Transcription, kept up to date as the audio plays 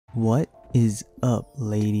What is up,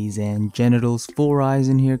 ladies and genitals? Four Eyes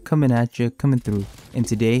in here, coming at you, coming through. And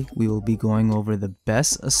today we will be going over the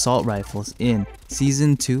best assault rifles in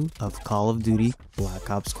Season 2 of Call of Duty Black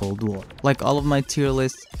Ops Cold War. Like all of my tier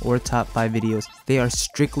lists or top 5 videos, they are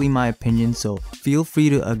strictly my opinion, so feel free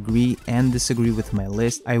to agree and disagree with my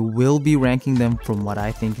list. I will be ranking them from what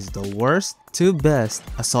I think is the worst to best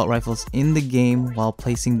assault rifles in the game while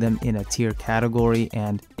placing them in a tier category,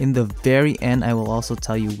 and in the very end I will also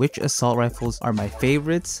tell you which assault rifles are my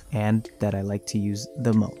favorites and that I like to use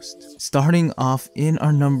the most. Starting off in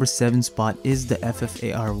our number 7 spot is the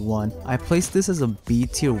FFAR-1. I placed this as a B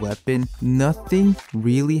tier weapon. Nothing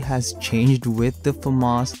really has changed with the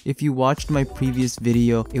FAMAS. If you watched my previous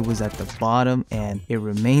video, it was at the bottom and it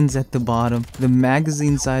remains at the bottom. The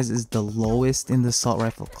magazine size is the lowest in the assault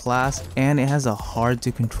rifle class, and it has a hard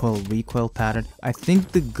to control recoil pattern. I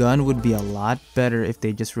think the gun would be a lot better if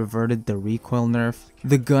they just reverted the recoil nerf.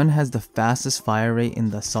 The gun has the fastest fire rate in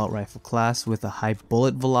the assault rifle class with a high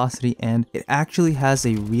bullet velocity, and it actually has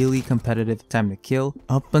a really competitive time to kill.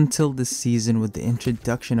 Up until this season, with the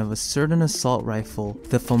introduction of a certain assault rifle,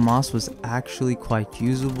 the FAMAS was actually quite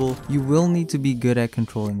usable. You will need to be good at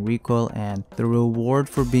controlling recoil, and the reward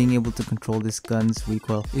for being able to control this gun's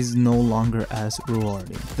recoil is no longer as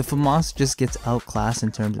rewarding. The FAMAS just gets outclassed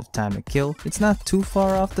in terms of time to kill. It's not too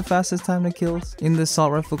far off the fastest time to kills in the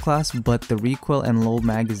assault rifle class, but the recoil and low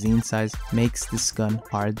magazine size makes this gun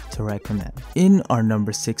hard to recommend. In our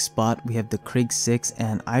number 6 spot, we have the Krig 6,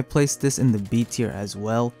 and I placed this in the B tier as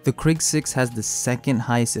well. The Krig 6 has the second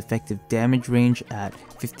highest effective damage range at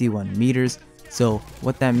 51 meters. So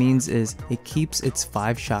what that means is it keeps its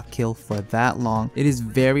 5-shot kill for that long. It is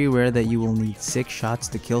very rare that you will need 6 shots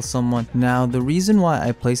to kill someone. Now, the reason why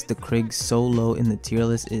I placed the Krig so low in the tier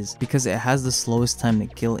list is because it has the slowest time to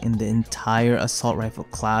kill in the entire assault rifle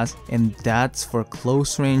class, and that's for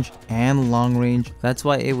close range and long range. That's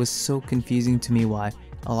why it was so confusing to me why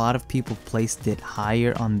a lot of people placed it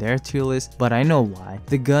higher on their tier list, but I know why.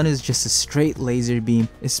 The gun is just a straight laser beam,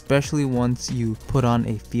 especially once you put on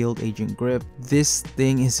a field agent grip. This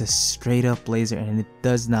thing is a straight up laser and it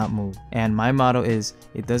does not move. And my motto is,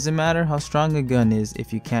 it doesn't matter how strong a gun is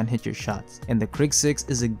if you can't hit your shots. And the Krig 6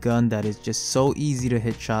 is a gun that is just so easy to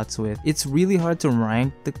hit shots with. It's really hard to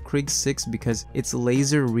rank the Krig 6 because its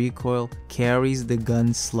laser recoil carries the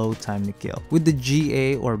gun's slow time to kill. With the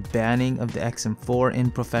GA or banning of the XM4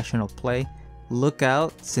 in professional play, look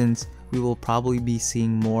out, since we will probably be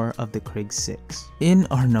seeing more of the Krig 6. In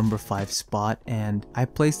our number 5 spot, and I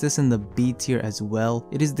placed this in the B tier as well,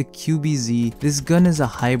 it is the QBZ. This gun is a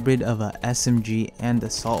hybrid of a SMG and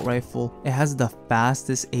assault rifle. It has the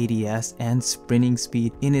fastest ADS and sprinting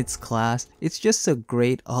speed in its class. It's just a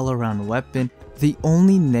great all-around weapon. The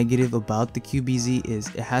only negative about the QBZ is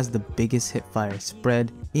it has the biggest hipfire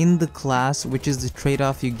spread in the class, which is the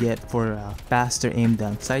trade-off you get for a faster aim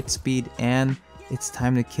down sight speed, and its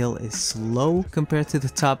time to kill is slow compared to the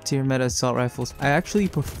top tier meta assault rifles. I actually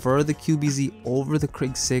prefer the QBZ over the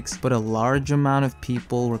Krig 6, but a large amount of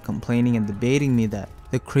people were complaining and debating me that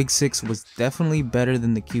the Krig 6 was definitely better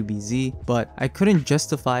than the QBZ, but I couldn't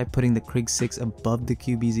justify putting the Krig 6 above the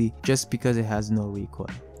QBZ just because it has no recoil.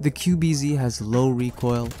 The QBZ has low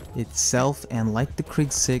recoil itself, and like the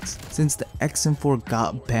Krig 6, since the XM4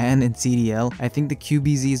 got banned in CDL, I think the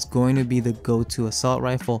QBZ is going to be the go-to assault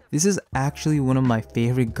rifle. This is actually one of my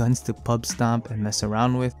favorite guns to pub stomp and mess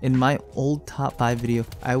around with. In my old top 5 video,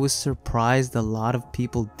 I was surprised a lot of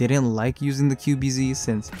people didn't like using the QBZ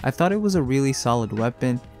since I thought it was a really solid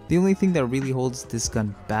weapon. The only thing that really holds this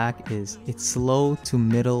gun back is its slow to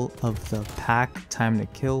middle of the pack time to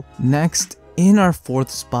kill. Next, in our 4th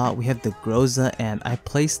spot, we have the Groza, and I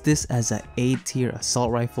placed this as an A tier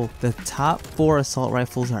assault rifle. The top 4 assault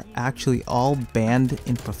rifles are actually all banned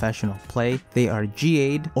in professional play. They are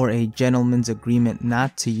GA'd, or a gentleman's agreement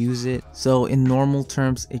not to use it, so in normal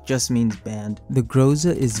terms it just means banned. The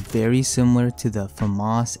Groza is very similar to the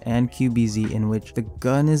FAMAS and QBZ, in which the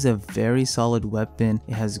gun is a very solid weapon.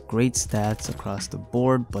 It has great stats across the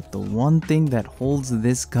board, but the one thing that holds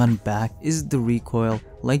this gun back is the recoil.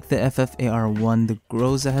 Like the FFAR-1, the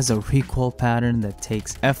Groza has a recoil pattern that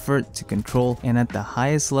takes effort to control, and at the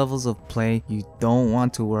highest levels of play, you don't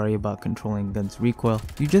want to worry about controlling gun's recoil.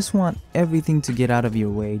 You just want everything to get out of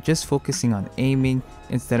your way, just focusing on aiming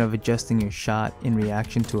instead of adjusting your shot in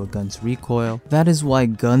reaction to a gun's recoil. That is why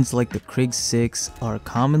guns like the Krig 6 are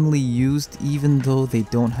commonly used even though they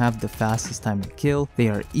don't have the fastest time to kill. They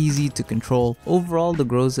are easy to control. Overall, the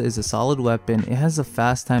Groza is a solid weapon. It has a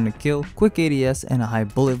fast time to kill, quick ADS, and a high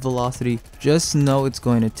bullet velocity, just know it's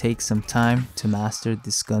going to take some time to master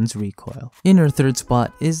this gun's recoil. In our third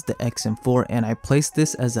spot is the XM4, and I placed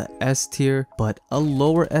this as a S tier, but a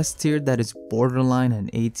lower S tier that is borderline an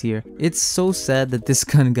A tier. It's so sad that this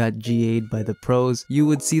gun got GA'd by the pros. You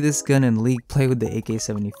would see this gun in league play with the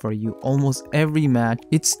AK-74U almost every match.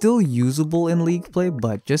 It's still usable in league play,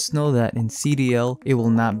 but just know that in CDL it will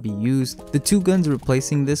not be used. The two guns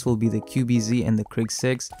replacing this will be the QBZ and the Krig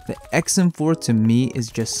 6. The XM4 to me is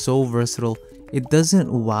just so versatile. It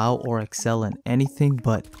doesn't wow or excel in anything,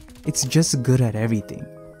 but it's just good at everything.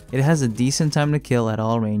 It has a decent time to kill at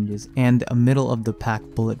all ranges and a middle of the pack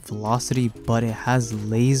bullet velocity, but it has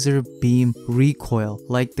laser beam recoil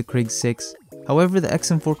like the Krig 6. However, the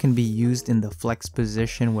XM4 can be used in the flex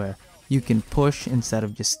position where you can push instead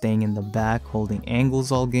of just staying in the back holding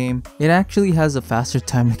angles all game. It actually has a faster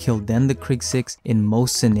time to kill than the Krig 6 in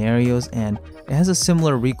most scenarios, and it has a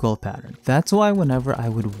similar recoil pattern. That's why whenever I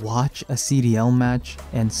would watch a CDL match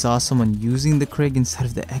and saw someone using the Krig instead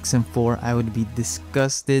of the XM4, I would be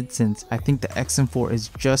disgusted, since I think the XM4 is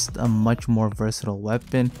just a much more versatile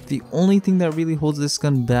weapon. The only thing that really holds this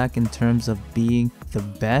gun back in terms of being the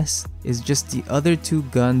best is just the other two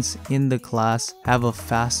guns in the class have a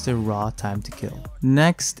faster raw time to kill.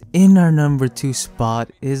 Next, in our number 2 spot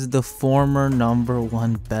is the former number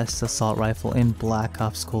 1 best assault rifle in Black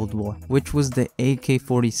Ops Cold War, which was the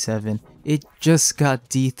AK-47. It just got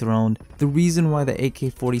dethroned. The reason why the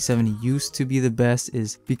AK-47 used to be the best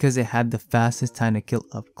is because it had the fastest time to kill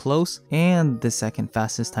up close and the second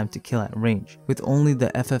fastest time to kill at range. With only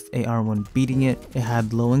the FFAR1 beating it, it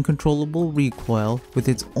had low and controllable recoil, with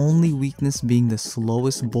its only weakness being the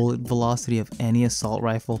slowest bullet velocity of any assault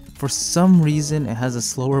rifle. For some reason, it has a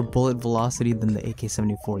slower bullet velocity than the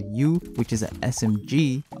AK-74U, which is an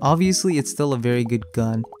SMG. Obviously, it's still a very good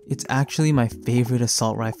gun. It's actually my favorite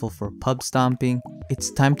assault rifle for pub stomping.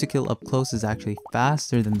 Its time to kill up close is actually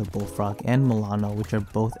faster than the Bullfrog and Milano, which are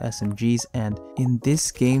both SMGs, and in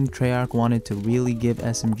this game Treyarch wanted to really give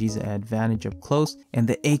SMGs an advantage up close, and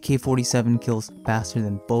the AK-47 kills faster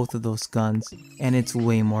than both of those guns, and it's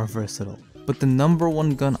way more versatile. But the number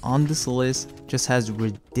 1 gun on this list just has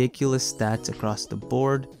ridiculous stats across the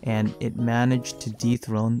board, and it managed to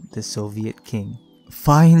dethrone the Soviet King.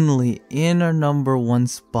 Finally, in our number 1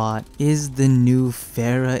 spot is the new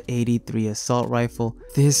Fara 83 assault rifle.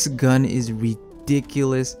 This gun is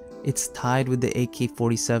ridiculous. It's tied with the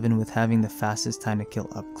AK-47 with having the fastest time to kill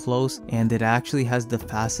up close, and it actually has the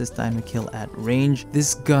fastest time to kill at range.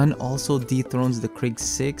 This gun also dethrones the Krig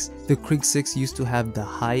 6. The Krig 6 used to have the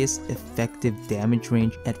highest effective damage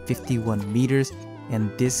range at 51 meters, and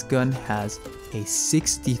this gun has a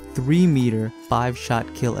 63 meter 5-shot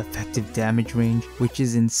kill effective damage range, which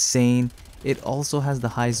is insane. It also has the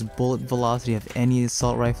highest bullet velocity of any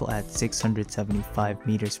assault rifle at 675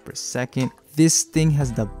 meters per second. This thing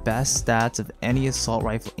has the best stats of any assault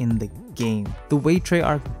rifle in the game. The way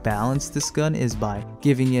Treyarch balanced this gun is by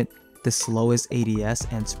giving it the slowest ADS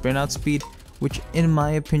and sprint out speed, which in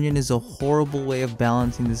my opinion is a horrible way of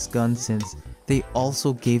balancing this gun, since they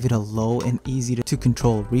also gave it a low and easy to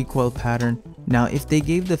control recoil pattern. Now, if they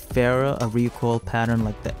gave the Fara a recoil pattern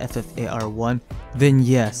like the FFAR1, then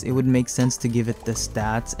yes, it would make sense to give it the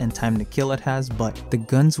stats and time to kill it has, but the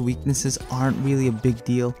gun's weaknesses aren't really a big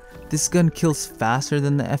deal. This gun kills faster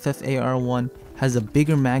than the FFAR1, has a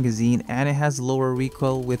bigger magazine, and it has lower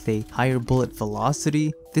recoil with a higher bullet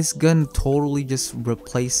velocity. This gun totally just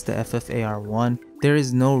replaced the FFAR1. There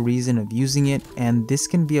is no reason of using it, and this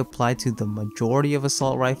can be applied to the majority of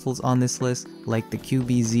assault rifles on this list, like the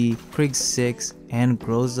QBZ, Krig 6, and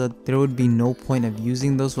Groza. There would be no point of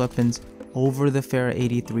using those weapons over the Fara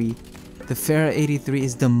 83. The Fara 83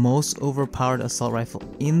 is the most overpowered assault rifle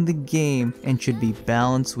in the game and should be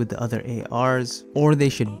balanced with the other ARs, or they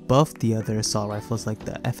should buff the other assault rifles like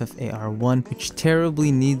the FFAR1, which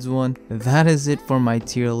terribly needs one. That is it for my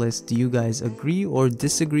tier list. Do you guys agree or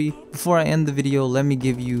disagree? Before I end the video, let me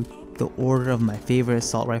give you the order of my favorite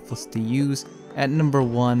assault rifles to use. At number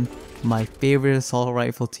 1, my favorite assault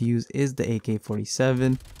rifle to use is the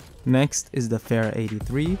AK-47. Next is the Fara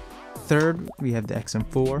 83. Third, we have the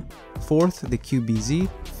XM4. Fourth, the QBZ.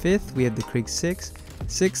 Fifth, we have the Krig 6.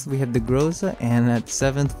 Sixth, we have the Groza. And at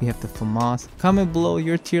 7th, we have the FAMAS. Comment below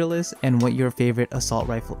your tier list and what your favorite assault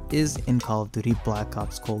rifle is in Call of Duty Black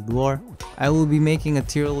Ops Cold War. I will be making a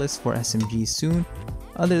tier list for SMG soon.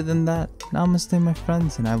 Other than that, namaste my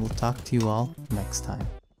friends, and I will talk to you all next time.